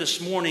idea for this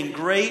morning.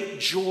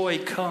 Great joy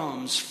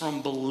comes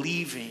from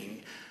believing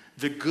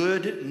the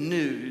good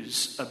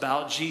news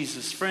about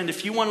Jesus. Friend,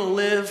 if you want to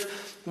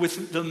live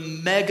with the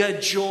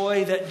mega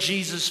joy that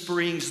Jesus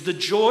brings, the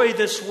joy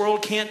this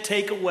world can't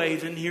take away,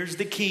 then here's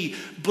the key.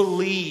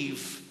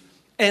 Believe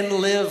and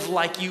live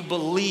like you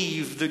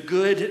believe the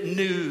good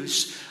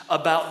news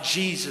about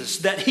Jesus,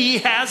 that he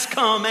has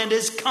come and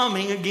is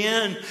coming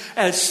again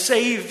as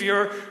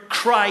Savior,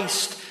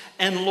 Christ,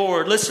 and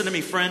Lord. Listen to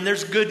me, friend.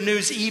 There's good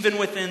news even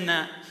within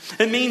that.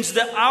 It means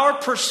that our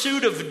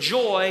pursuit of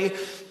joy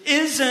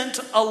isn't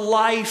a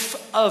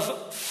life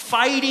of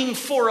fighting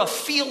for a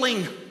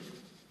feeling.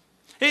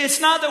 It's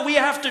not that we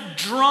have to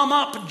drum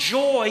up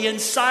joy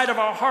inside of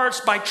our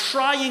hearts by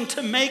trying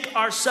to make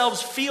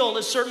ourselves feel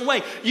a certain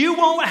way. You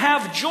won't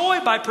have joy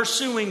by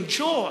pursuing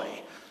joy.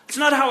 It's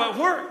not how it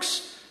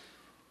works.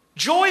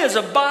 Joy is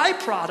a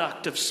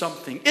byproduct of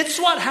something. It's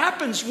what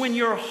happens when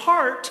your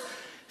heart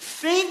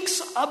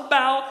thinks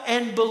about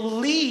and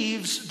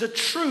believes the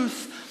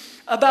truth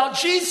about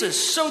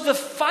Jesus. So the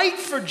fight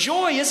for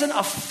joy isn't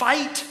a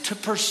fight to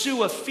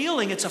pursue a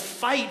feeling. It's a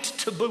fight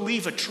to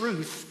believe a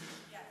truth.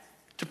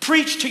 To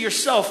preach to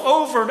yourself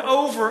over and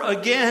over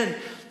again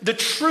the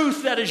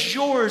truth that is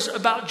yours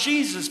about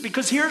Jesus.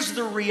 Because here's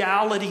the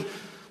reality.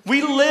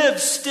 We live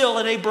still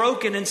in a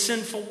broken and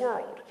sinful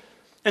world.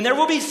 And there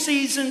will be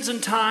seasons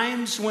and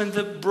times when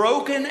the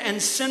broken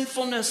and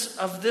sinfulness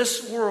of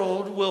this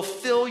world will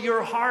fill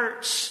your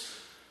hearts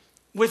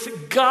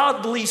with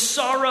godly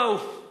sorrow.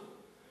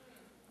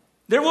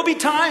 There will be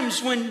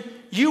times when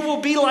you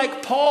will be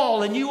like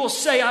Paul and you will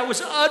say, I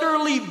was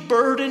utterly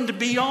burdened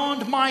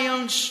beyond my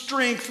own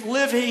strength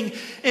living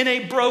in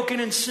a broken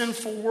and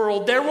sinful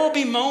world. There will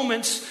be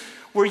moments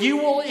where you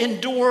will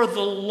endure the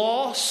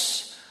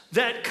loss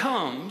that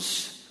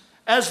comes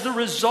as the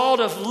result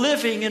of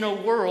living in a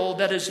world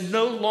that is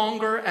no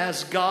longer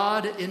as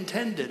God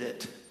intended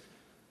it.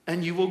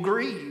 And you will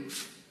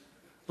grieve.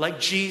 Like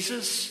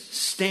Jesus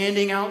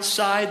standing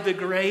outside the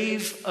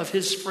grave of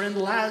his friend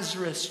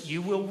Lazarus,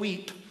 you will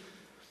weep.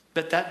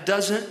 But that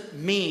doesn't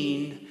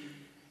mean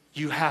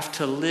you have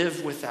to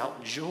live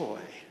without joy.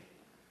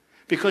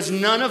 Because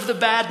none of the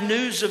bad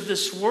news of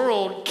this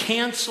world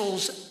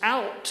cancels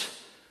out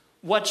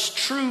what's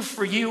true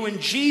for you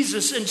in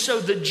Jesus. And so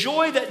the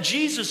joy that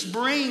Jesus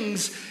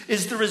brings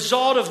is the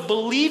result of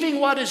believing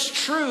what is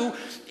true,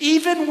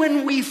 even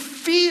when we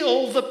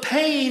feel the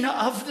pain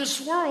of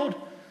this world.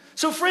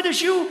 So friend,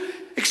 as you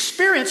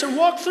experience and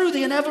walk through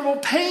the inevitable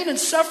pain and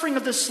suffering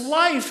of this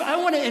life, I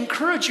want to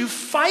encourage you,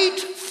 fight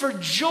for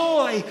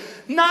joy,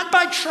 not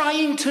by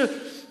trying to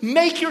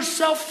make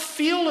yourself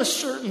feel a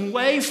certain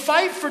way.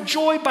 Fight for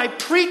joy by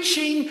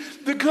preaching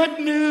the good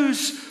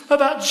news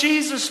about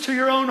Jesus to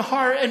your own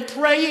heart and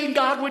praying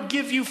God would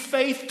give you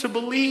faith to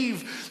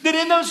believe that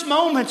in those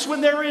moments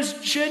when there is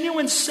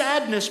genuine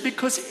sadness,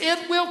 because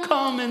it will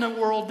come in a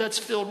world that's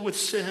filled with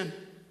sin,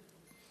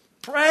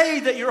 pray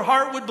that your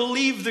heart would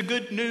believe the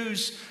good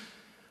news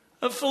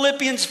of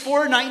Philippians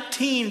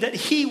 4:19, that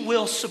he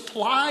will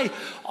supply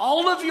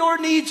all of your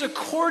needs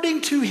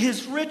according to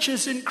his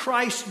riches in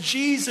Christ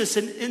Jesus.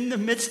 And in the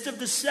midst of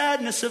the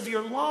sadness of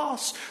your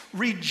loss,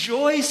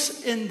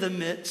 rejoice in the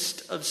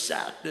midst of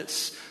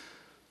sadness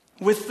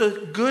with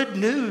the good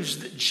news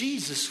that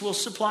Jesus will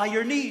supply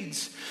your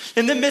needs.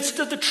 In the midst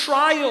of the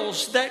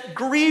trials that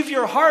grieve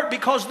your heart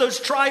because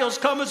those trials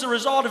come as a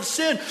result of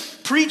sin,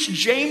 preach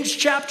James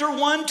chapter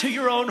 1 to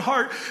your own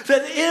heart,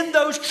 that in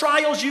those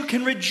trials you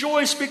can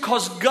rejoice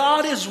because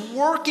God is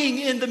working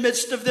in the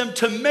midst of them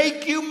to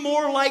make you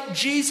more like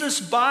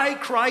Jesus by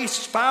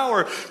Christ's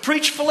power.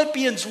 Preach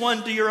Philippians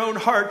 1 to your own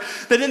heart,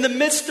 that in the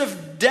midst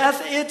of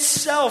death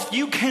itself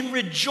you can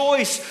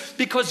rejoice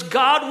because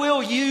God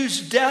will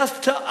use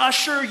death to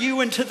usher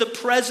you into the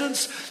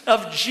presence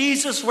of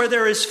Jesus, where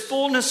there is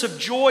fullness of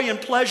joy and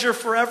pleasure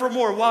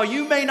forevermore. While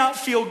you may not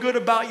feel good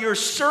about your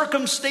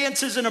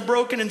circumstances in a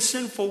broken and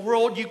sinful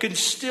world, you can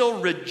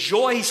still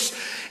rejoice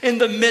in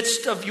the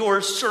midst of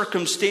your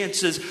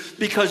circumstances,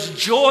 because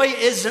joy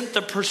isn't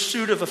the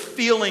pursuit of a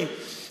feeling.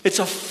 It's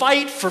a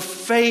fight for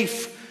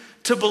faith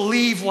to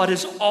believe what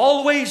is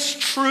always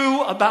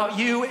true about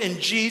you in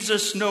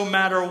Jesus, no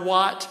matter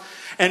what.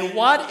 And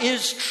what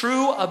is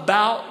true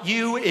about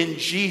you in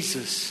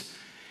Jesus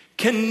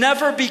can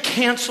never be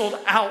canceled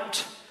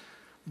out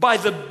by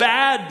the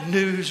bad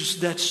news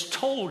that's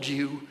told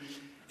you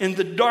in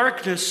the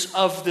darkness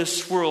of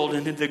this world.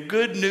 And the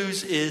good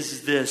news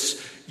is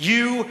this: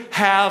 you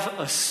have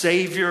a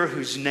Savior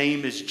whose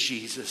name is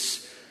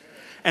Jesus.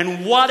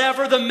 And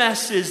whatever the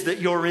mess is that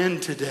you're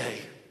in today,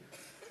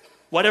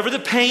 whatever the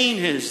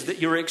pain is that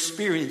you're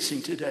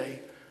experiencing today,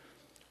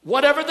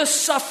 whatever the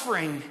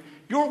suffering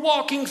you're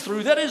walking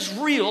through that is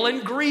real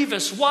and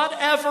grievous,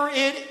 whatever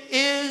it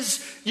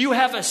is, you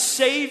have a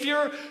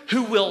Savior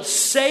who will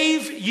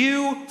save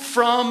you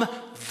from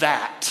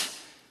that.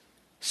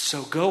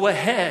 So go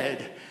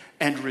ahead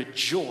and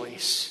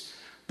rejoice.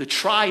 The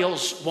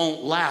trials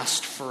won't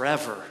last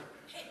forever,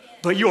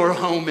 but your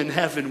home in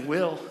heaven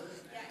will.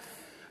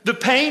 The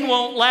pain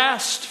won't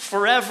last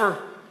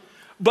forever,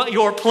 but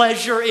your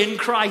pleasure in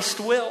Christ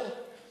will.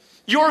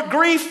 Your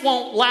grief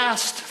won't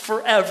last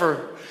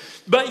forever,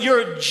 but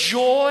your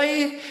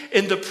joy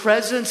in the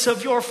presence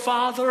of your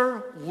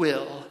Father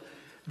will,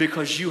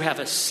 because you have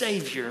a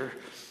Savior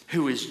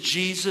who is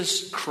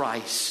Jesus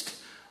Christ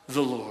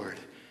the Lord.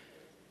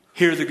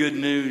 Hear the good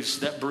news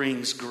that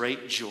brings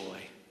great joy.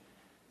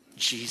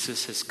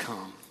 Jesus has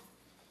come,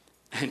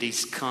 and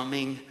he's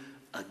coming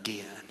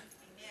again.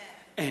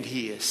 And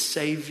he is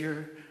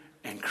Savior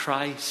and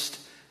Christ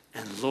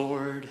and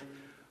Lord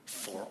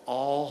for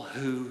all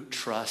who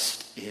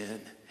trust in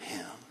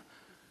him.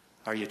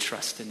 Are you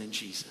trusting in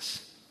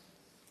Jesus?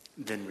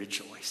 Then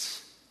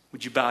rejoice.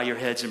 Would you bow your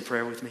heads in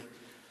prayer with me?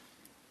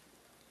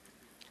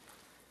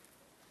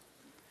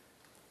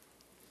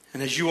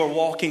 And as you are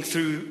walking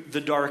through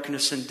the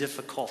darkness and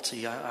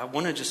difficulty, I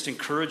want to just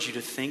encourage you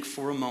to think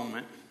for a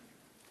moment.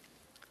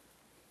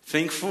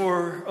 Think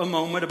for a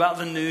moment about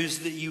the news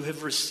that you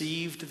have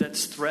received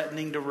that's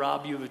threatening to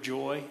rob you of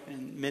joy.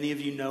 And many of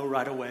you know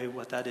right away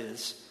what that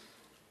is.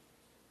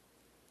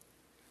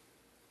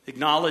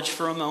 Acknowledge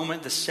for a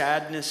moment the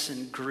sadness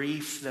and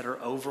grief that are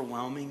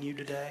overwhelming you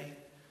today.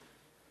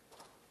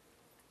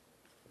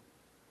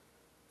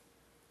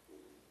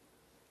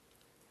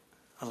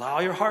 Allow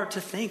your heart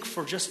to think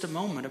for just a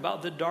moment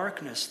about the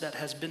darkness that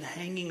has been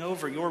hanging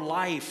over your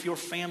life, your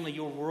family,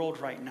 your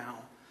world right now.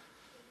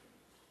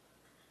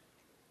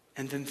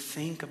 And then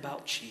think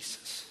about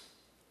Jesus.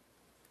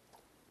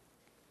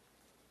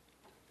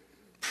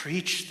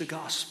 Preach the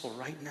gospel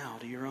right now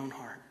to your own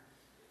heart.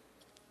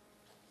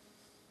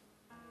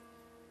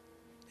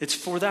 It's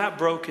for that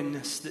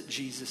brokenness that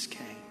Jesus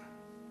came.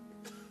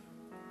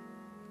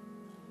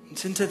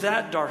 It's into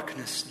that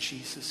darkness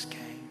Jesus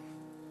came.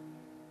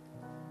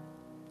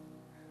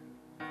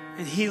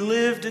 And he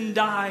lived and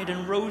died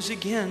and rose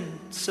again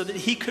so that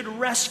he could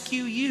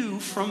rescue you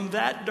from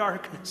that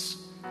darkness.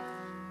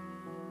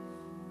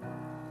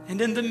 And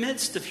in the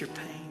midst of your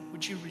pain,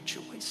 would you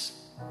rejoice?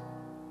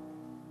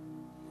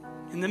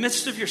 In the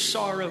midst of your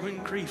sorrow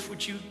and grief,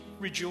 would you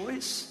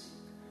rejoice?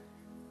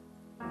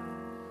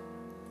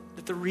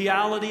 That the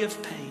reality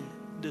of pain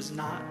does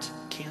not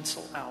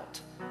cancel out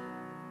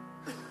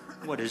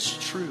what is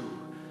true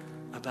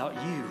about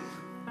you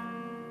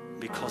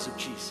because of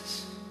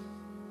Jesus.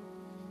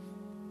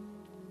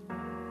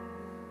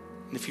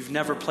 And if you've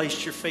never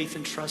placed your faith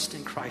and trust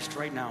in Christ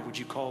right now, would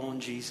you call on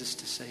Jesus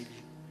to save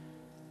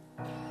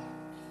you?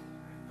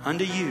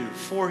 Unto you,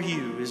 for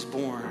you is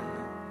born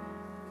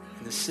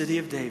in the city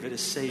of David a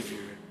Savior,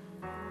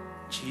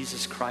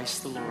 Jesus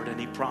Christ the Lord. And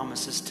he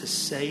promises to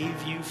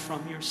save you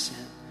from your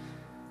sin,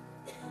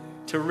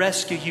 to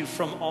rescue you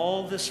from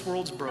all this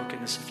world's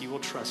brokenness if you will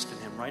trust in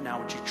him. Right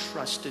now, would you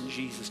trust in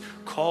Jesus?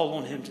 Call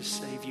on him to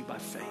save you by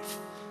faith.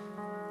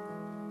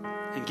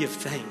 And give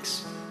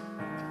thanks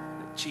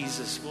that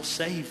Jesus will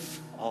save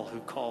all who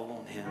call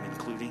on him,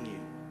 including you.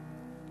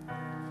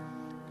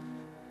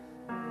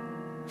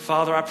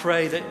 Father, I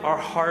pray that our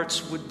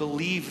hearts would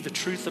believe the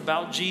truth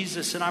about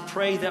Jesus. And I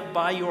pray that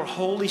by your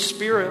Holy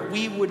Spirit,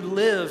 we would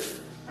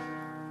live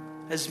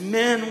as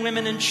men,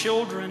 women, and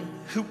children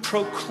who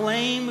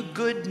proclaim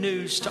good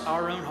news to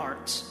our own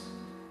hearts.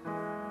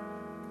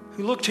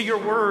 Who look to your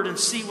word and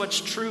see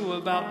what's true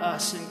about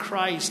us in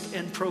Christ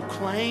and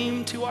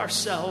proclaim to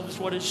ourselves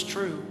what is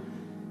true,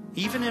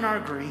 even in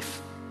our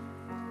grief,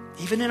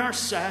 even in our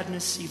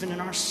sadness, even in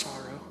our sorrow.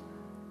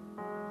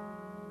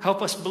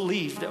 Help us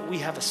believe that we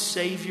have a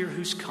Savior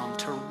who's come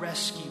to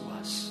rescue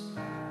us,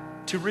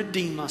 to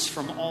redeem us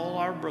from all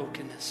our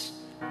brokenness,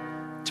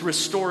 to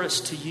restore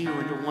us to you,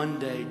 and to one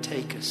day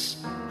take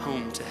us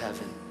home to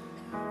heaven.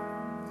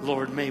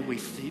 Lord, may we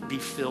be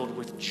filled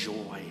with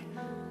joy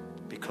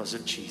because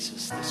of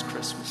Jesus this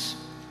Christmas.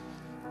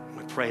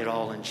 We pray it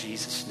all in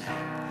Jesus' name.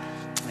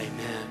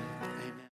 Amen.